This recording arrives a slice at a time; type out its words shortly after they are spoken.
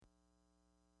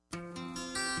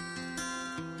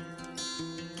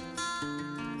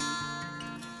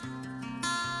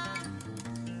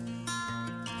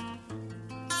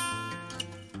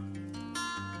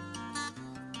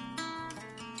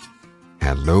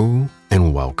Hello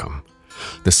and welcome.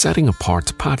 The Setting Apart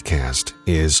podcast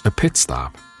is a pit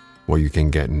stop where you can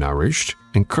get nourished,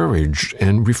 encouraged,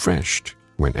 and refreshed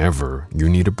whenever you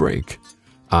need a break.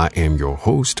 I am your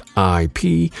host,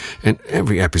 IP, and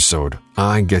every episode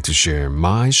I get to share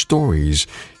my stories,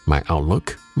 my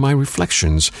outlook, my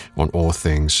reflections on all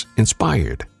things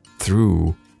inspired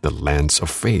through the lens of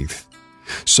faith.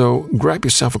 So grab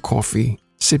yourself a coffee,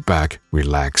 sit back,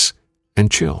 relax,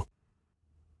 and chill.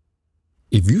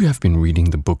 If you have been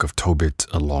reading the book of Tobit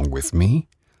along with me,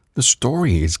 the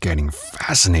story is getting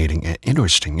fascinating and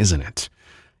interesting, isn't it?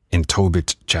 In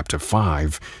Tobit chapter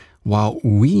 5, while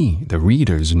we, the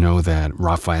readers, know that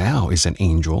Raphael is an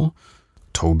angel,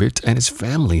 Tobit and his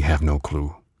family have no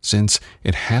clue, since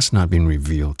it has not been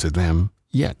revealed to them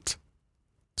yet.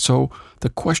 So the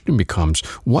question becomes,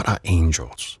 what are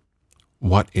angels?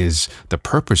 What is the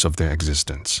purpose of their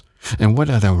existence? And what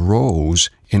are their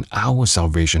roles in our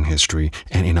salvation history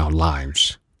and in our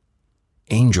lives?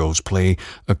 Angels play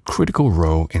a critical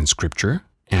role in Scripture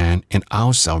and in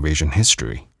our salvation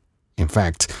history. In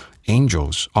fact,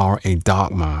 angels are a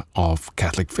dogma of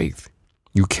Catholic faith.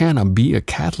 You cannot be a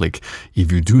Catholic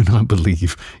if you do not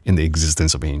believe in the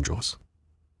existence of angels.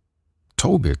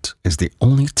 Tobit is the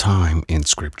only time in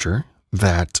Scripture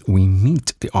that we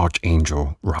meet the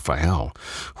archangel Raphael,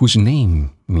 whose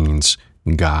name means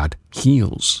God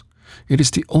heals. It is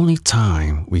the only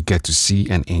time we get to see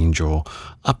an angel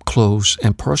up close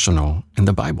and personal in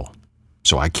the Bible.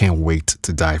 So I can't wait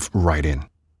to dive right in.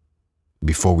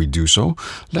 Before we do so,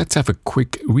 let's have a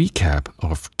quick recap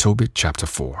of Tobit chapter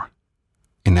 4.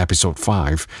 In episode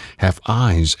 5, Have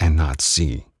Eyes and Not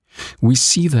See, we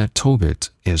see that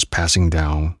Tobit is passing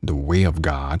down the way of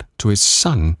God to his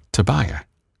son Tobiah,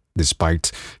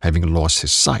 despite having lost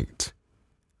his sight.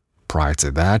 Prior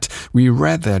to that, we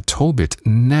read that Tobit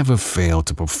never failed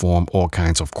to perform all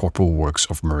kinds of corporal works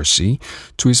of mercy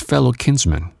to his fellow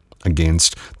kinsmen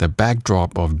against the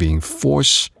backdrop of being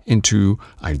forced into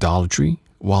idolatry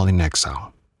while in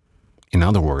exile. In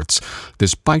other words,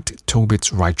 despite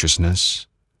Tobit's righteousness,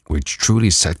 which truly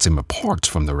sets him apart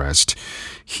from the rest,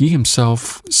 he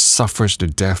himself suffers the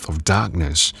death of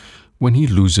darkness when he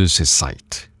loses his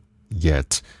sight.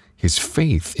 Yet, his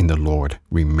faith in the Lord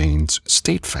remains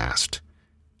steadfast,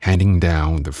 handing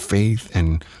down the faith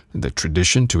and the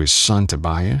tradition to his son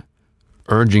Tobiah,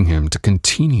 urging him to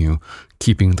continue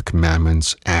keeping the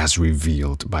commandments as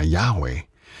revealed by Yahweh.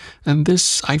 And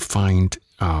this I find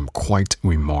quite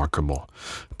remarkable,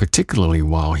 particularly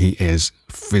while he is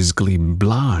physically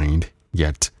blind,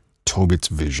 yet Tobit's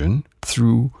vision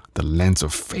through the lens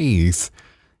of faith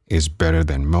is better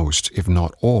than most, if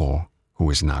not all, who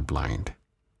is not blind.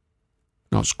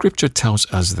 Now, Scripture tells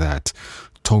us that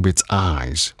Tobit's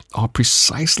eyes are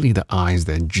precisely the eyes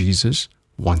that Jesus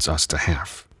wants us to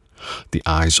have. The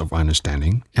eyes of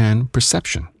understanding and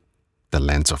perception, the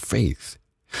lens of faith.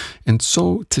 And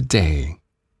so today,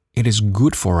 it is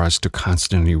good for us to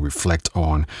constantly reflect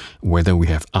on whether we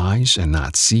have eyes and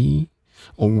not see,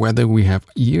 or whether we have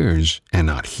ears and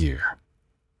not hear.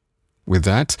 With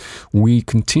that, we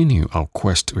continue our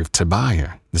quest with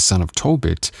Tobiah, the son of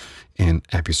Tobit, in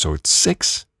episode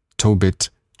 6, Tobit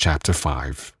chapter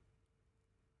 5.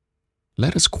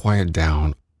 Let us quiet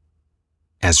down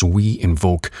as we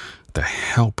invoke the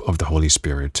help of the Holy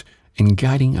Spirit in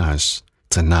guiding us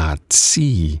to not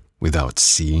see without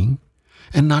seeing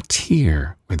and not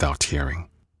hear without hearing.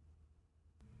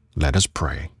 Let us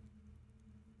pray.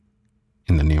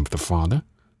 In the name of the Father,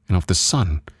 and of the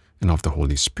Son, and of the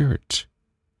Holy Spirit.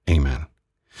 Amen.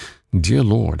 Dear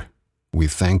Lord, we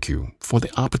thank you for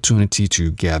the opportunity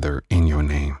to gather in your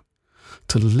name,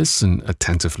 to listen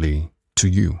attentively to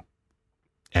you.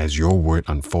 As your word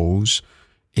unfolds,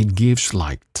 it gives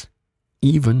light.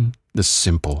 Even the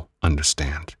simple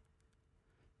understand.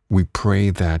 We pray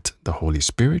that the Holy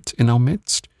Spirit in our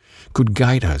midst could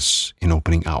guide us in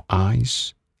opening our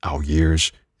eyes, our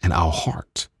ears, and our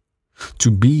heart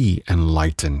to be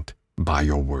enlightened by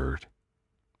your word.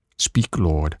 Speak,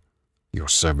 Lord, your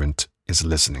servant is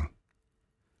listening.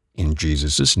 In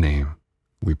Jesus' name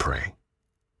we pray.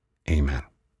 Amen.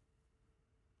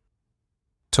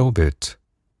 Tobit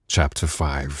chapter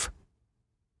 5.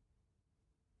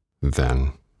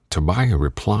 Then Tobiah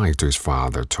replied to his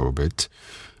father Tobit,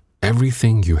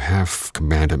 "Everything you have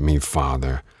commanded me,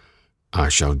 Father, I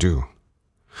shall do.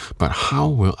 But how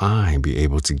will I be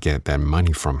able to get that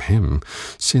money from him,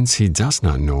 since he does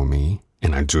not know me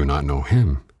and I do not know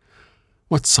him?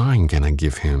 What sign can I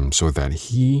give him so that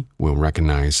he will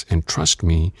recognize and trust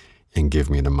me and give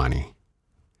me the money?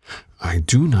 I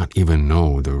do not even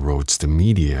know the roads to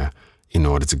Media in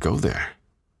order to go there."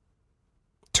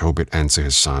 Tobit answered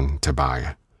his son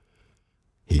Tobiah.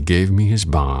 He gave me his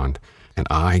bond, and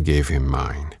I gave him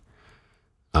mine.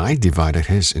 I divided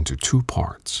his into 2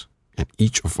 parts, and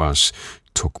each of us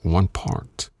took 1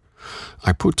 part.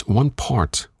 I put 1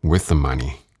 part with the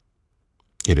money.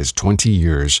 It is 20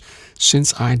 years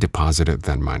since I deposited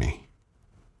that money.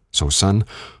 So, son,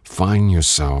 find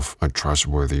yourself a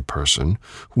trustworthy person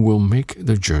who will make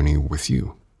the journey with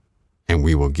you, and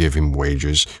we will give him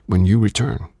wages when you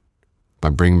return.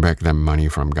 But bring back that money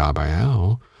from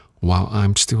Gabael while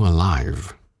I'm still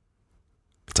alive."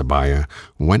 Tobiah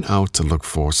went out to look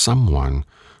for someone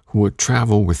who would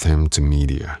travel with him to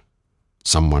Media,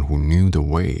 someone who knew the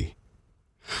way.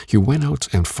 He went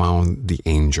out and found the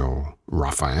angel,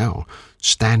 Raphael,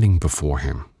 standing before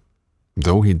him,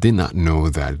 though he did not know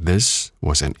that this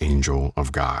was an angel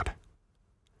of God.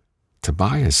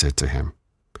 Tobiah said to him,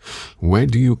 "Where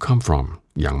do you come from,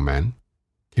 young man?"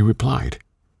 He replied,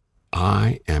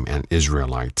 "I am an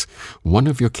Israelite, one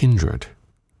of your kindred.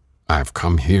 I have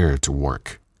come here to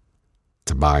work."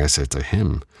 Tobiah said to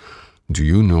him, "Do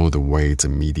you know the way to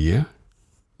Media?"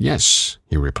 "Yes,"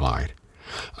 he replied.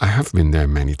 "I have been there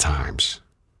many times.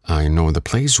 I know the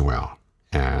place well,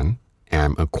 and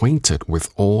am acquainted with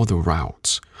all the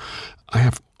routes. I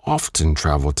have often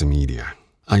traveled to Media.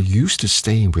 I used to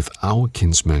stay with our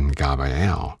kinsman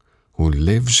Gabael, who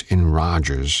lives in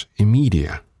Rages in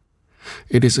Media.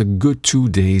 It is a good 2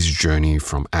 days' journey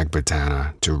from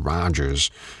Ecbatana to Rages,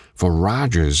 for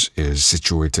Rages is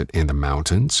situated in the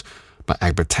mountains, but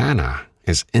Ecbatana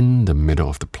is in the middle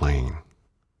of the plain."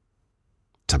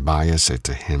 Tobiah said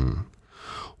to him,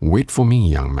 "Wait for me,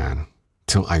 young man,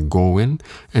 till I go in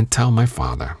and tell my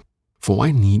father, for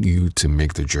I need you to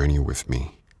make the journey with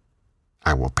me.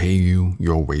 I will pay you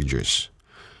your wages."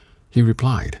 He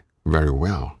replied, "Very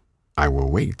well, I will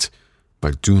wait,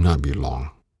 but do not be long."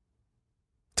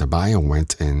 Tobiah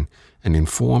went in and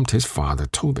informed his father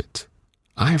Tobit,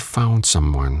 "I have found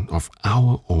someone of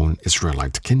our own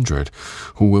Israelite kindred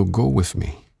who will go with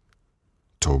me."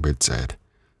 Tobit said,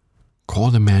 "Call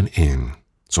the man in,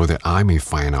 so that I may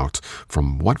find out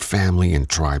from what family and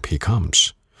tribe he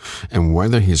comes, and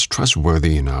whether he is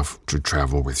trustworthy enough to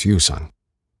travel with you, son."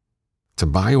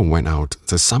 Tobiah went out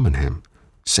to summon him,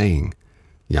 saying,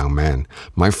 "Young man,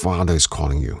 my father is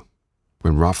calling you."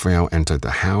 When Raphael entered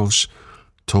the house,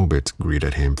 Tobit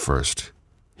greeted him first.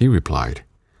 He replied,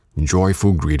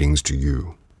 "Joyful greetings to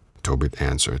you." Tobit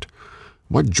answered,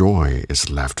 "What joy is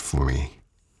left for me?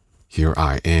 Here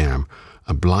I am,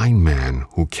 a blind man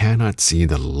who cannot see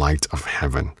the light of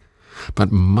heaven,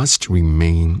 but must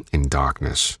remain in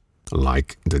darkness,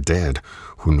 like the dead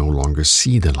who no longer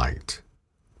see the light.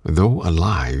 Though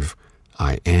alive,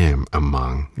 I am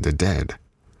among the dead.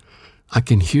 I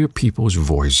can hear people's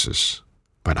voices,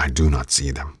 but I do not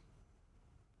see them."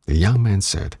 The young man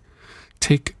said,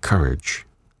 "Take courage.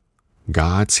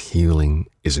 God's healing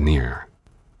is near.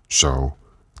 So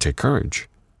take courage."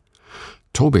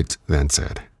 Tobit then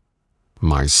said,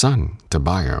 "My son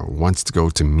Tobiah wants to go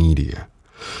to Media.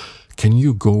 Can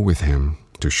you go with him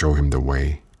to show him the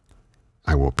way?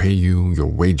 I will pay you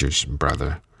your wages,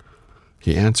 brother."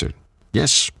 He answered,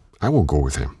 "Yes, I will go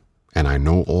with him, and I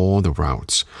know all the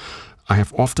routes. I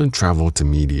have often traveled to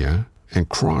Media and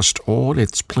crossed all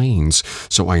its plains,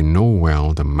 so I know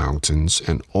well the mountains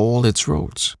and all its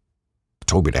roads."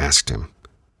 Tobit asked him,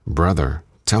 "Brother,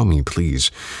 tell me,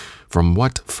 please, from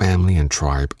what family and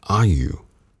tribe are you?"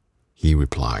 He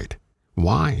replied,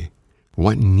 "Why?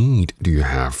 What need do you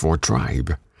have for a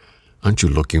tribe? Aren't you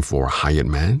looking for a hired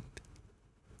man?"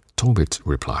 Tobit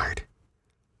replied,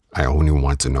 "I only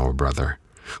want to know, brother,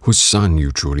 whose son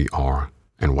you truly are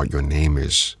and what your name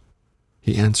is."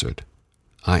 He answered,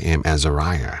 "I am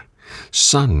Azariah,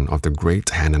 son of the great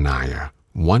Hananiah,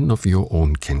 one of your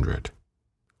own kindred."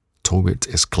 Tobit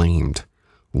exclaimed,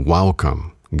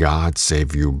 "Welcome, God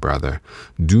save you, brother.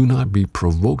 Do not be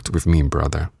provoked with me,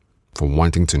 brother, for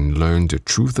wanting to learn the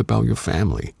truth about your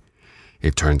family.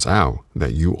 It turns out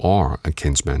that you are a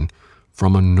kinsman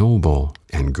from a noble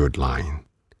and good line.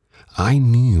 I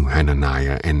knew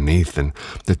Hananiah and Nathan,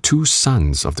 the 2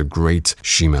 sons of the great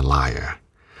Shemaliah.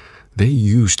 They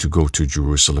used to go to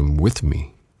Jerusalem with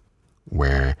me,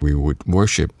 where we would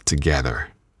worship together.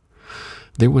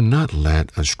 They were not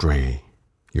led astray.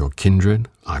 Your kindred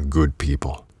are good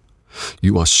people.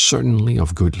 You are certainly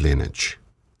of good lineage,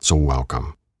 so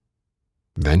welcome."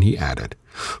 Then he added,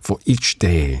 "For each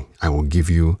day I will give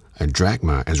you a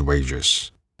drachma as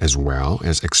wages, as well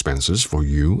as expenses for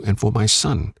you and for my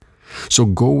son. So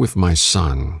go with my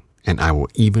son, and I will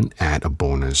even add a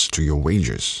bonus to your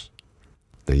wages."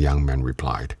 The young man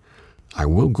replied, "I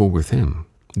will go with him.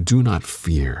 Do not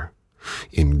fear.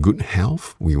 In good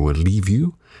health we will leave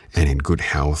you, and in good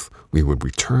health we will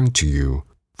return to you,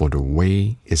 for the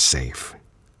way is safe."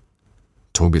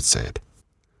 Tobit said,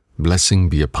 "Blessing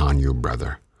be upon you,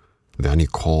 brother." Then he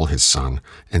called his son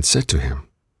and said to him,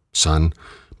 "Son,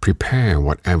 prepare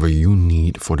whatever you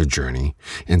need for the journey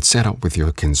and set out with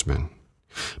your kinsman.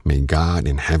 May God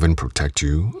in heaven protect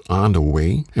you on the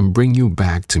way and bring you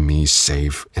back to me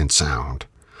safe and sound.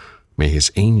 May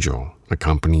his angel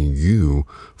accompany you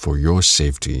for your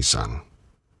safety, son."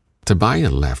 Tobiah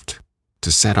left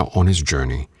to set out on his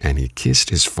journey, and he kissed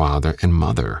his father and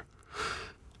mother.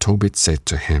 Tobit said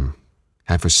to him,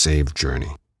 "Have a safe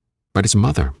journey." But his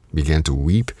mother began to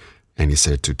weep, and he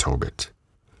said to Tobit,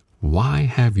 "Why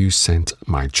have you sent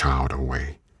my child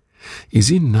away? Is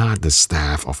he not the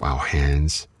staff of our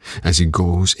hands, as he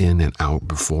goes in and out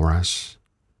before us?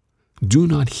 Do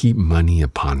not heap money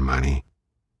upon money.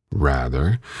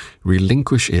 Rather,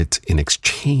 relinquish it in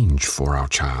exchange for our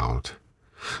child.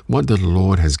 What the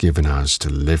Lord has given us to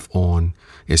live on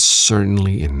is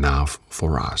certainly enough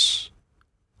for us."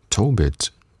 Tobit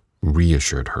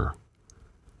reassured her,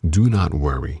 "Do not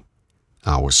worry.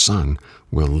 Our son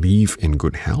will leave in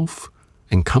good health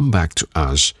and come back to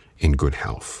us in good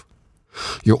health.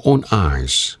 Your own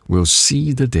eyes will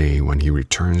see the day when he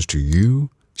returns to you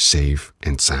safe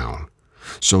and sound.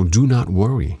 So do not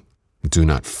worry. Do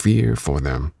not fear for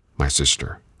them, my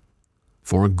sister.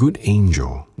 For a good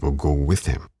angel will go with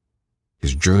him.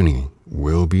 His journey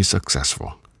will be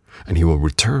successful, and he will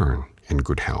return in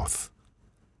good health."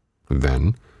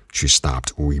 Then she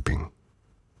stopped weeping.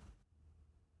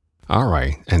 All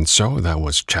right, and so that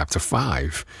was chapter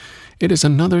 5. It is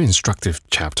another instructive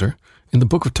chapter in the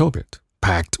book of Tobit,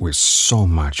 packed with so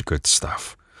much good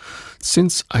stuff.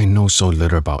 Since I know so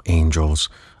little about angels,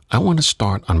 I want to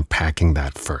start unpacking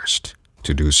that first.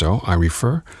 To do so, I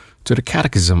refer to the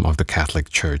Catechism of the Catholic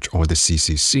Church, or the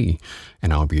CCC,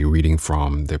 and I'll be reading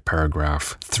from the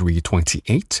paragraph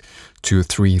 328 to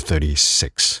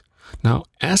 336. Now,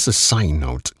 as a side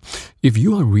note, if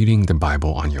you are reading the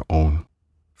Bible on your own,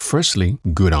 firstly,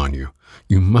 good on you.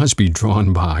 You must be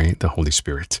drawn by the Holy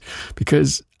Spirit,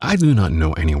 because I do not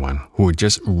know anyone who would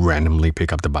just randomly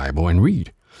pick up the Bible and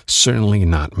read. Certainly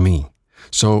not me.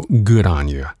 So good on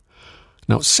you.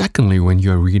 Now, secondly, when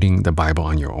you're reading the Bible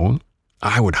on your own,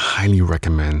 I would highly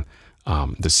recommend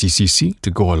the CCC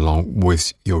to go along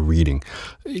with your reading.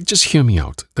 Just hear me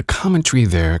out. The commentary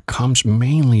there comes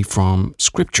mainly from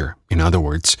Scripture. In other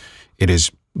words, it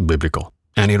is biblical.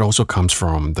 And it also comes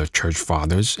from the church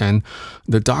fathers and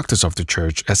the doctors of the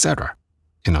church, etc.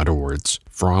 In other words,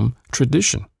 from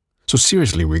tradition. So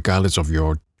seriously, regardless of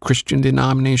your Christian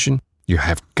denomination, you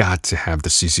have got to have the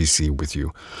CCC with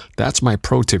you. That's my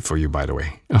pro tip for you, by the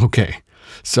way. Okay,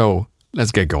 so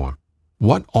let's get going.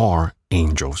 What are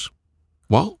angels?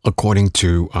 Well, according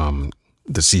to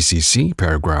the CCC,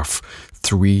 paragraph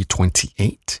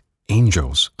 328,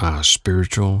 angels are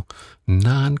spiritual,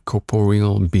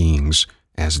 non-corporeal beings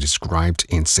as described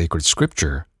in sacred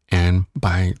scripture and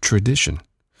by tradition.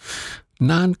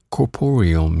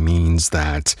 Non-corporeal means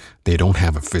that they don't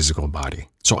have a physical body.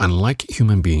 So unlike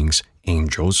human beings,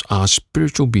 angels are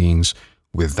spiritual beings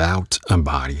without a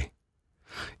body.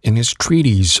 In his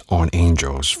treatise on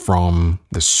angels from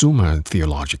the Summa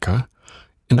Theologica,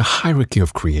 in the hierarchy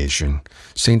of creation,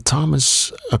 St.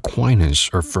 Thomas Aquinas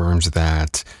affirms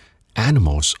that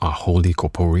animals are wholly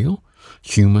corporeal,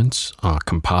 humans are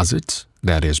composite,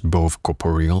 that is both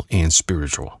corporeal and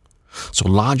spiritual. So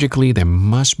logically, there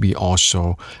must be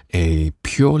also a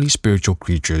purely spiritual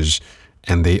creatures,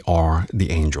 and they are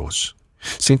the angels.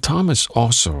 St. Thomas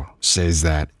also says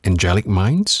that angelic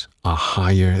minds are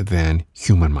higher than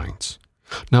human minds.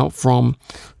 Now, from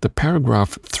the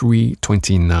paragraph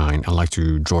 329, I'd like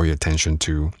to draw your attention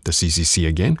to the CCC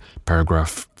again.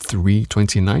 Paragraph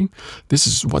 329. This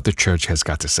is what the church has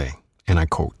got to say, and I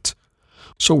quote,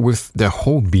 "So with their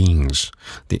whole beings,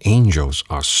 the angels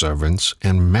are servants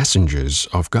and messengers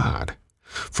of God."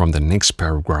 From the next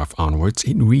paragraph onwards,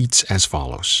 it reads as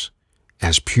follows.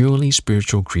 "As purely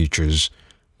spiritual creatures,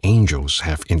 angels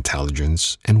have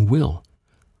intelligence and will.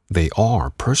 They are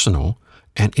personal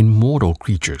and immortal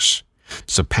creatures,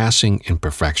 surpassing in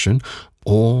perfection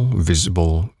all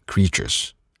visible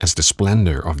creatures, as the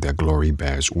splendor of their glory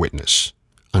bears witness."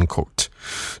 Unquote.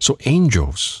 So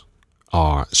angels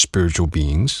are spiritual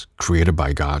beings created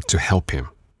by God to help him,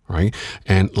 right?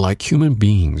 And like human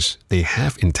beings, they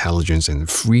have intelligence and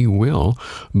free will,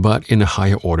 but in a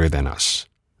higher order than us.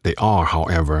 They are,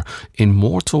 however,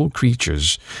 immortal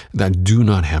creatures that do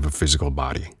not have a physical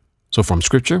body. So from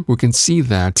Scripture, we can see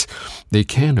that they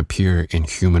can appear in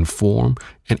human form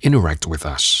and interact with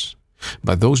us.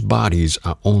 but those bodies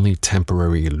are only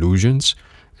temporary illusions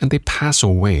and they pass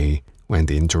away when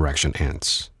the interaction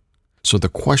ends. So the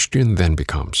question then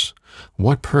becomes,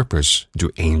 what purpose do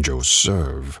angels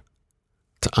serve?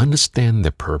 To understand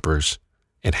their purpose,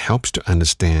 it helps to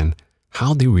understand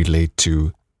how they relate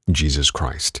to Jesus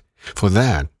Christ. For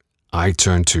that, I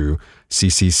turn to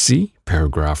CCC,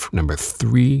 paragraph number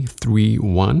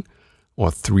 331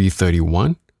 or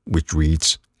 331, which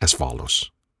reads as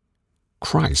follows.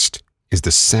 Christ is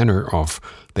the center of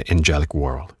the angelic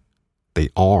world. They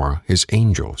are his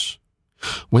angels.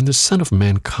 When the Son of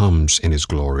Man comes in his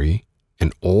glory,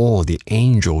 and all the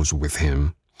angels with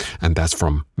him, and that's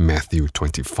from Matthew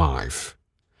 25,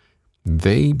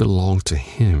 they belong to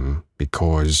him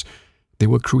because they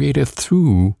were created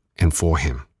through and for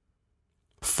him.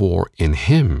 For in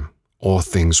him all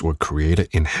things were created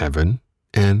in heaven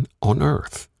and on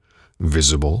earth,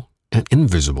 visible and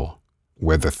invisible,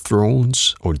 whether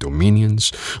thrones or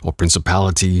dominions or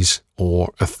principalities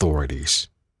or authorities.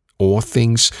 All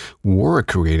things were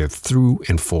created through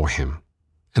and for him.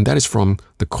 And that is from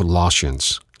the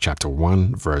Colossians chapter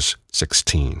 1, verse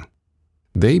 16.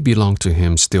 They belong to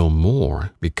him still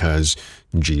more because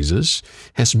Jesus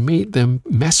has made them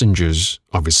messengers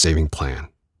of his saving plan.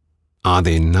 Are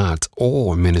they not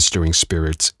all ministering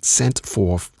spirits sent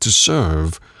forth to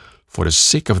serve for the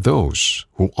sake of those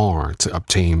who are to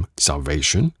obtain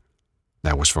salvation?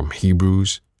 That was from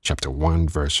Hebrews chapter 1,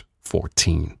 verse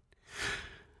 14.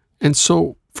 And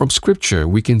so, from Scripture,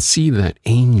 we can see that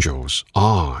angels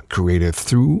are created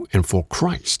through and for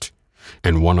Christ,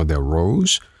 and one of their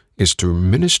roles is to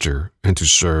minister and to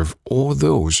serve all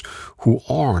those who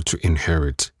are to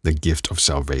inherit the gift of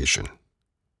salvation.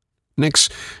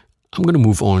 Next, I'm going to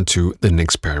move on to the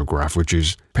next paragraph, which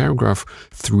is paragraph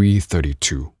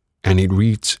 332, and it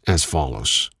reads as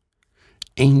follows.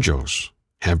 Angels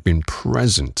have been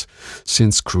present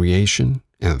since creation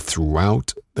and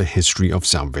throughout the history of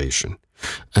salvation,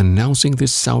 announcing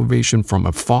this salvation from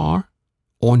afar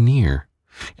or near,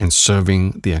 and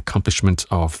serving the accomplishment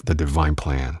of the divine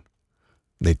plan.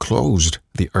 They closed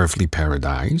the earthly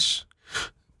paradise,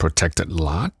 protected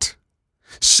Lot,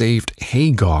 saved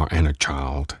Hagar and her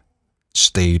child,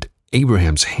 stayed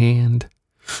Abraham's hand,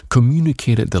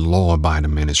 communicated the law by the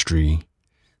ministry,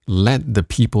 led the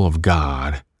people of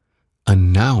God,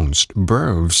 announced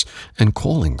births and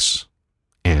callings,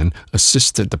 and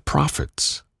assisted the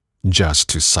prophets, just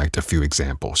to cite a few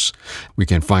examples. We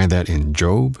can find that in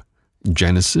Job,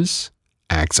 Genesis,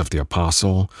 Acts of the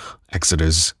Apostle,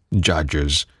 Exodus,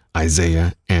 Judges,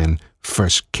 Isaiah, and 1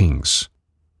 Kings.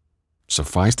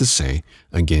 Suffice to say,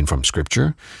 again from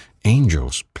Scripture,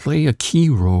 angels play a key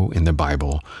role in the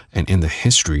Bible and in the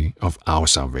history of our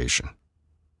salvation.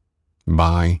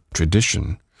 By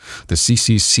tradition, the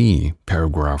CCC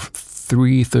paragraph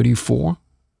 334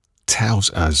 tells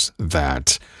us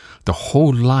that the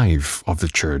whole life of the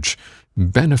church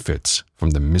benefits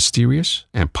from the mysterious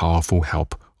and powerful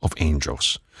help of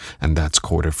angels, and that's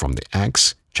quoted from the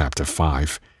Acts chapter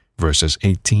 5, verses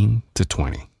 18 to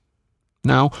 20.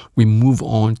 Now we move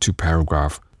on to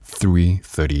paragraph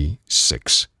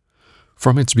 336.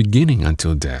 From its beginning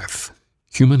until death,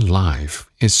 human life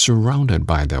is surrounded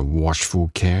by their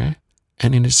watchful care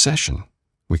and intercession.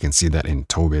 We can see that in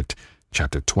Tobit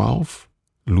chapter 12,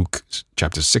 Luke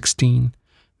chapter 16,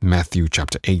 Matthew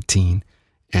chapter 18,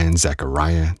 and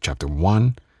Zechariah chapter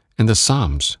 1, and the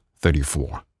Psalms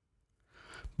 34.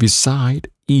 Beside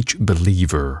each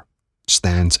believer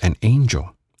stands an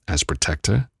angel as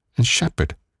protector and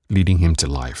shepherd, leading him to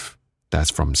life.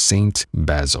 That's from Saint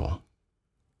Basil.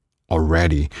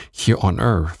 Already here on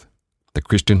earth, the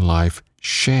Christian life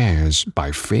shares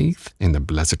by faith in the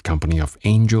blessed company of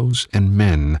angels and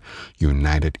men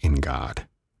united in God.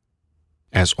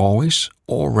 As always,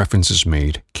 all references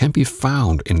made can be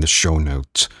found in the show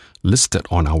notes listed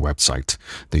on our website.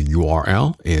 The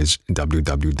URL is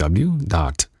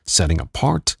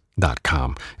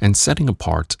www.settingapart.com, and setting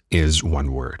apart is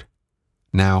one word.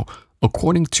 Now,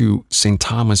 according to St.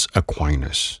 Thomas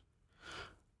Aquinas,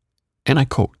 and I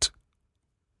quote,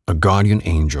 "A guardian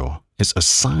angel is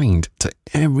assigned to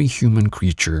every human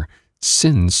creature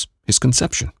since his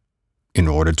conception, in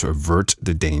order to avert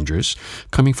the dangers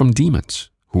coming from demons,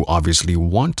 who obviously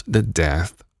want the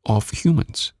death of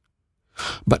humans.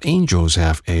 But angels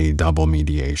have a double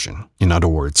mediation. In other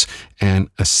words, an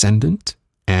ascendant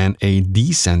and a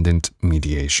descendant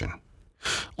mediation.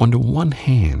 On the one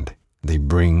hand, they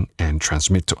bring and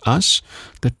transmit to us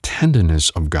the tenderness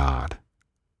of God.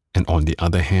 And on the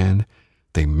other hand,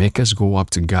 they make us go up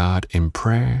to God in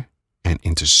prayer and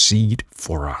intercede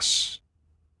for us."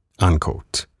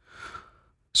 Unquote.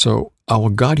 So, Our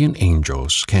guardian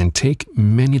angels can take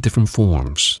many different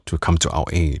forms to come to our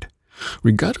aid.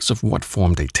 Regardless of what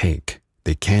form they take,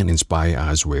 they can inspire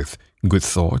us with good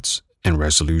thoughts and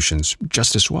resolutions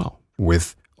just as well,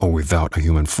 with or without a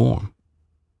human form.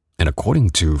 And according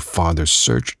to Father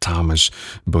Serge Thomas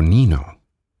Bonino,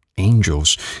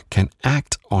 angels can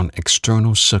act on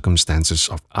external circumstances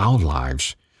of our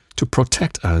lives to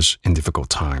protect us in difficult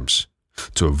times,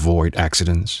 to avoid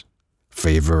accidents,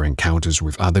 favor encounters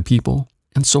with other people,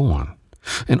 and so on.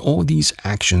 And all these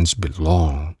actions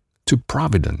belong to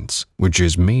providence, which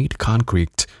is made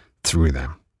concrete through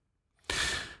them.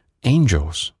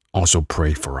 Angels also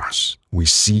pray for us. We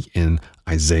see in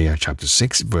Isaiah chapter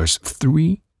 6, verse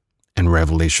 3, and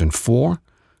Revelation 4,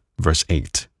 verse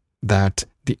 8, that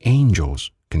the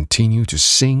angels continue to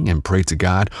sing and pray to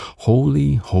God,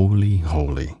 "Holy, holy,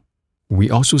 holy." We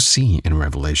also see in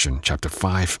Revelation chapter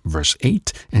 5, verse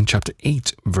 8, and chapter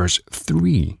 8, verse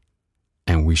 3.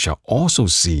 And we shall also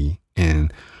see in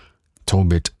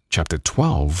Tobit chapter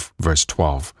 12, verse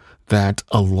 12, that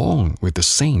along with the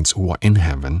saints who are in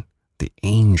heaven, the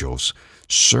angels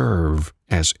serve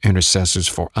as intercessors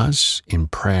for us in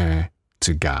prayer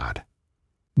to God.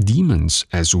 Demons,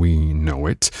 as we know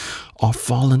it, are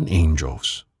fallen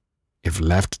angels. If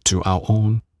left to our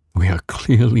own, we are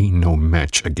clearly no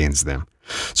match against them.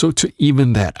 So to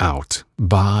even that out,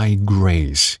 by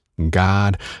grace,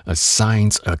 God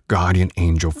assigns a guardian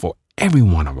angel for every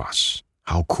one of us.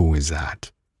 How cool is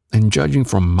that? And judging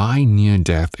from my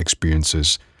near-death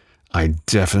experiences, I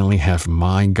definitely have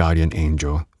my guardian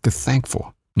angel to thank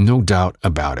for. No doubt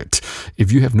about it.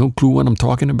 If you have no clue what I'm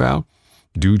talking about,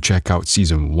 do check out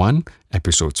Season 1,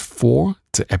 Episodes 4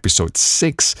 to Episode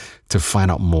 6 to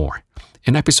find out more.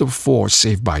 In Episode 4,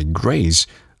 Saved by Grace,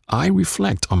 I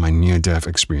reflect on my near-death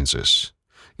experiences.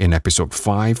 In Episode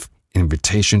 5,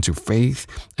 Invitation to Faith,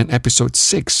 and Episode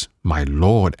 6, My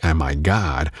Lord and My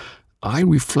God, I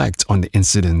reflect on the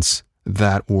incidents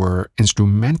that were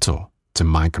instrumental to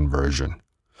my conversion.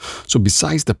 So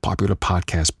besides the popular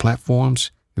podcast platforms,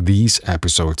 these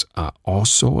episodes are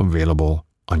also available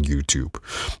on YouTube.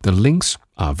 The links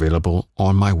are available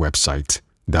on my website,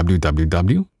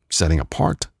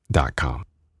 www.settingapart.com.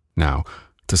 Now,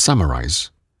 to summarize,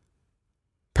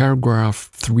 paragraph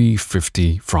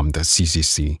 350 from the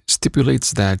CCC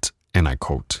stipulates that, and I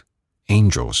quote,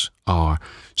 "Angels are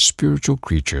spiritual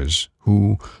creatures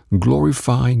who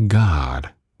glorify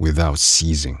God without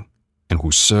ceasing and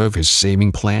who serve His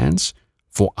saving plans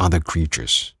for other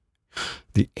creatures.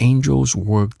 The angels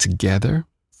work together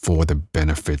for the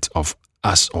benefit of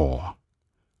us all."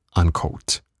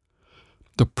 Unquote.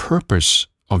 The purpose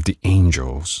of the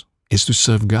angels is to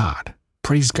serve God,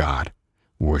 praise God,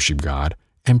 worship God,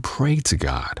 and pray to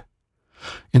God.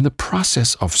 In the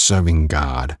process of serving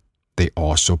God, they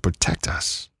also protect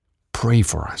us, pray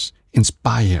for us,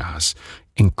 inspire us,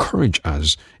 encourage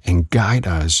us, and guide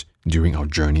us during our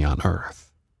journey on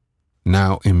earth.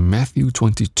 Now, in Matthew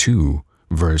 22,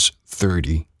 verse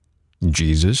 30,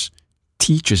 Jesus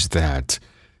teaches that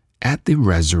at the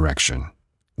resurrection,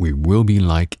 we will be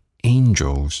like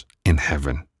angels in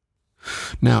heaven.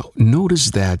 Now, notice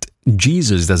that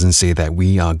Jesus doesn't say that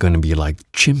we are going to be like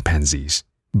chimpanzees,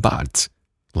 but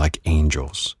like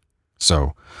angels.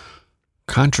 So,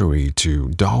 contrary to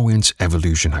Darwin's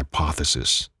evolution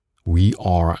hypothesis, we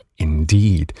are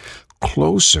indeed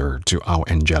closer to our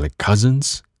angelic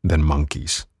cousins than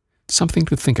monkeys. Something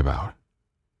to think about.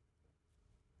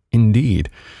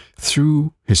 Indeed,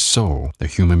 through his soul, the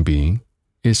human being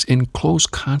is in close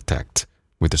contact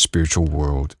with the spiritual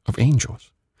world of angels.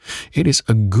 It is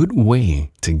a good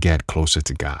way to get closer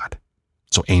to God.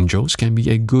 So angels can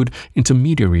be a good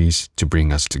intermediaries to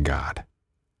bring us to God.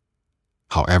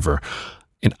 However,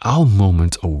 in our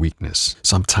moment of weakness,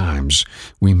 sometimes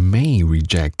we may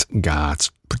reject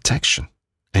God's protection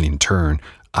and in turn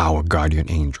our guardian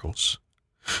angels.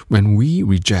 When we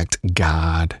reject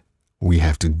God, we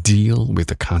have to deal with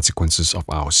the consequences of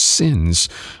our sins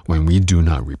when we do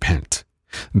not repent.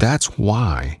 That's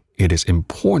why it is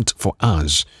important for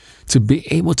us to be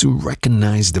able to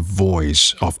recognize the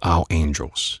voice of our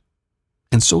angels.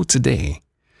 And so today,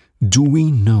 do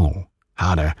we know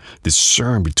how to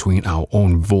discern between our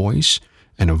own voice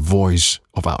and the voice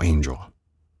of our angel?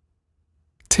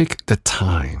 Take the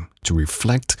time to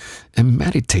reflect and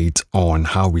meditate on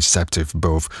how receptive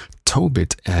both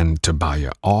Tobit and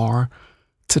Tobiah are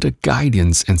to the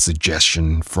guidance and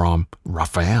suggestion from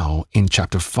Raphael in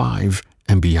chapter 5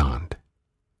 and beyond.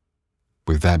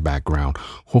 With that background,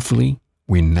 hopefully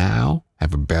we now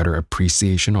have a better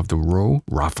appreciation of the role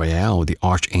Raphael, the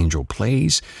archangel,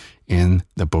 plays in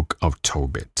the book of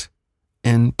Tobit.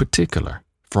 In particular,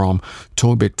 from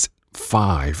Tobit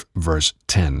 5, verse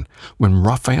 10, when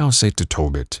Raphael said to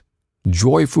Tobit,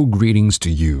 "Joyful greetings to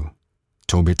you."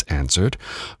 Tobit answered,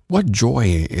 "What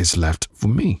joy is left for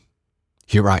me?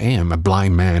 Here I am, a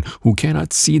blind man who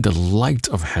cannot see the light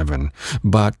of heaven,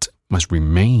 but must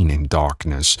remain in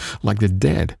darkness like the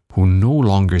dead who no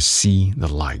longer see the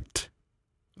light.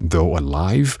 Though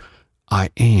alive, I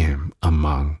am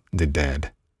among the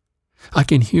dead. I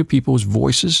can hear people's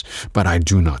voices, but I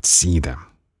do not see them."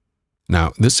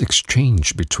 Now, this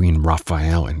exchange between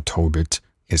Raphael and Tobit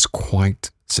is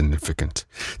quite significant.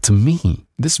 To me,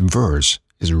 this verse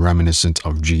is reminiscent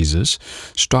of Jesus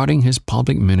starting his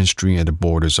public ministry at the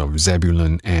borders of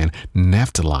Zebulun and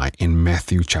Naphtali in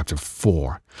Matthew chapter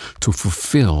 4 to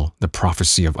fulfill the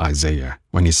prophecy of Isaiah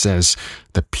when he says,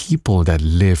 "The people that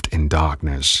lived in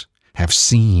darkness have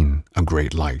seen a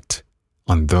great light.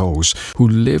 On those who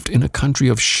lived in a country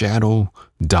of shadow,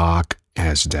 dark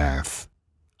as death,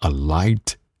 a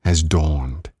light has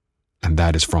dawned." And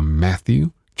that is from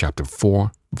Matthew chapter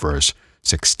 4, verse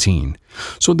 16.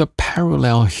 So the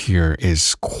parallel here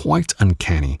is quite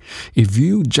uncanny. If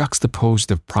you juxtapose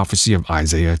the prophecy of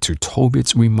Isaiah to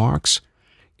Tobit's remarks,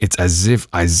 it's as if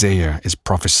Isaiah is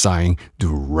prophesying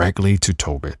directly to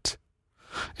Tobit.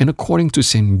 And according to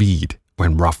St. Bede,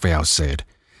 when Raphael said,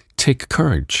 "Take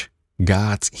courage,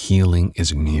 God's healing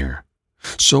is near.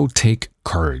 So take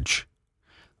courage."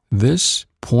 This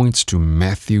points to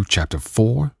Matthew chapter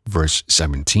 4, verse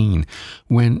 17,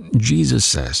 when Jesus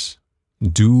says,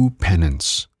 "Do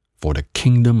penance, for the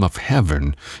kingdom of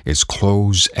heaven is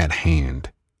close at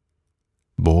hand."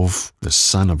 Both the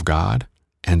Son of God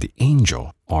and the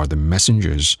angel are the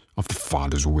messengers of the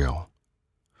Father's will.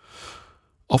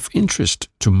 Of interest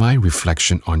to my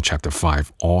reflection on chapter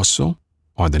 5 also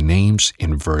are the names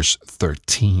in verse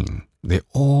 13. They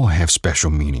all have special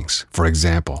meanings. For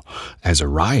example,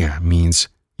 Azariah means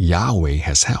Yahweh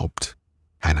has helped.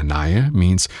 Hananiah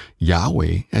means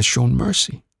Yahweh has shown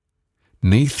mercy.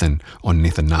 Nathan or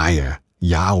Nathaniah,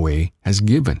 Yahweh has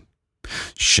given.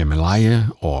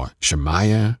 Shemaliah or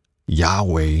Shemaiah,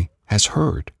 Yahweh has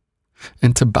heard.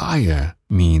 And Tobiah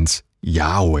means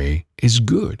Yahweh is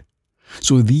good.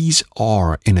 So these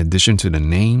are in addition to the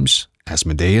names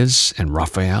Asmodeus and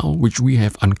Raphael, which we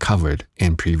have uncovered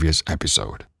in previous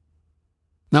episode.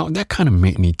 Now that kind of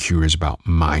made me curious about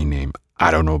my name. I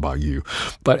don't know about you,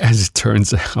 but as it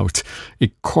turns out,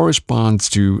 it corresponds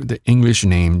to the English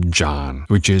name John,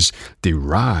 which is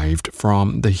derived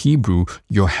from the Hebrew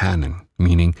Yohanan,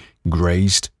 meaning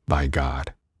graced by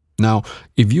God. Now,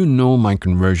 if you know my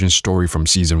conversion story from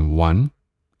season 1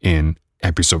 in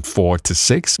episode 4 to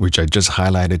 6, which I just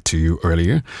highlighted to you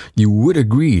earlier, you would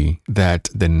agree that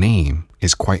the name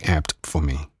is quite apt for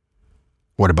me.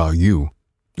 What about you?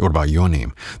 What about your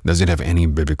name? Does it have any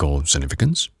biblical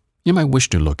significance? You might wish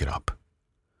to look it up.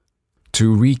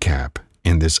 To recap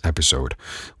in this episode,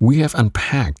 we have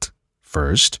unpacked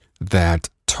first that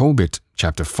Tobit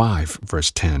chapter 5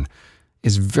 verse 10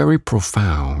 is very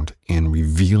profound in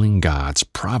revealing God's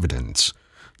providence,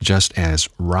 just as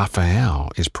Raphael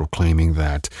is proclaiming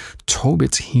that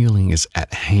Tobit's healing is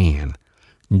at hand.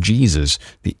 Jesus,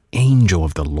 the angel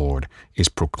of the Lord, is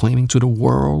proclaiming to the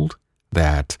world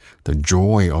that the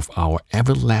joy of our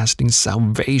everlasting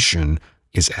salvation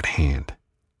is at hand,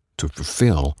 to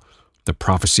fulfill the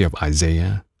prophecy of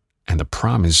Isaiah and the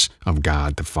promise of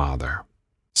God the Father.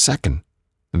 Second,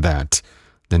 that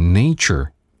the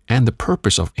nature and the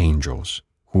purpose of angels,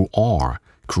 who are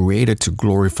created to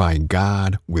glorify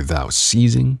God without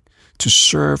ceasing, to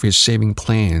serve His saving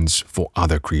plans for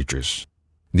other creatures.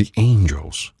 The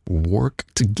angels work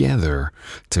together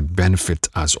to benefit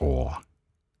us all.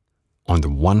 On the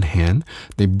one hand,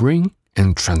 they bring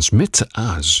and transmit to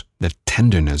us the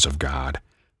tenderness of God,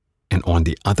 and on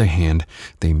the other hand,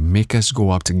 they make us go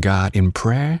up to God in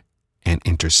prayer and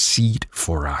intercede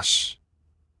for us.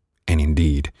 And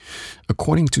indeed,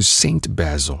 according to Saint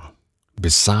Basil,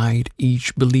 beside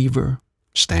each believer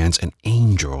stands an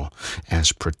angel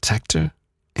as protector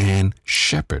and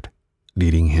shepherd,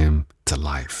 leading him to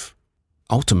life.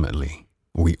 Ultimately,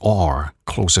 we are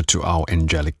closer to our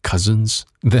angelic cousins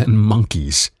than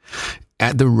monkeys.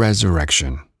 At the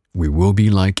resurrection, we will be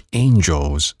like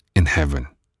angels in heaven.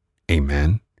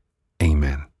 Amen.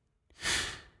 Amen.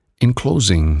 In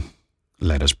closing,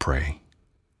 let us pray.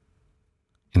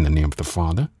 In the name of the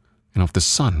Father, and of the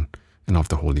Son, and of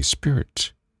the Holy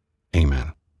Spirit.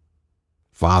 Amen.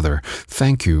 Father,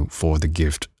 thank you for the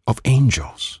gift of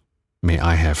angels. May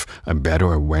I have a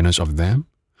better awareness of them,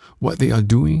 what they are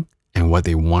doing, and what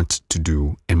they want to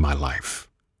do in my life.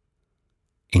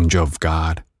 Angel of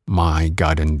God, my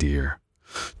guardian dear,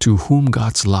 to whom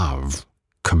God's love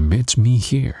commits me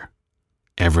here,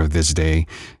 ever this day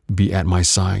be at my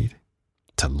side,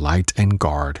 to light and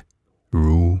guard,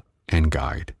 rule and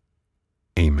guide.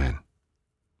 Amen.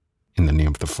 In the name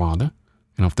of the Father,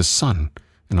 and of the Son,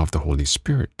 and of the Holy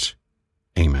Spirit.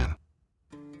 Amen.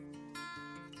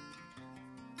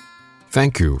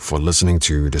 Thank you for listening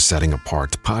to the Setting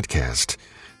Apart podcast.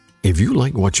 If you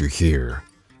like what you hear,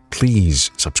 please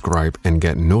subscribe and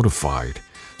get notified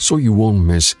so you won't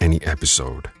miss any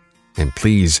episode. And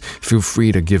please feel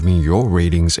free to give me your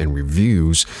ratings and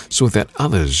reviews so that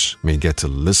others may get to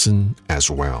listen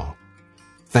as well.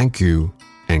 Thank you,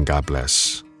 and God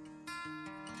bless.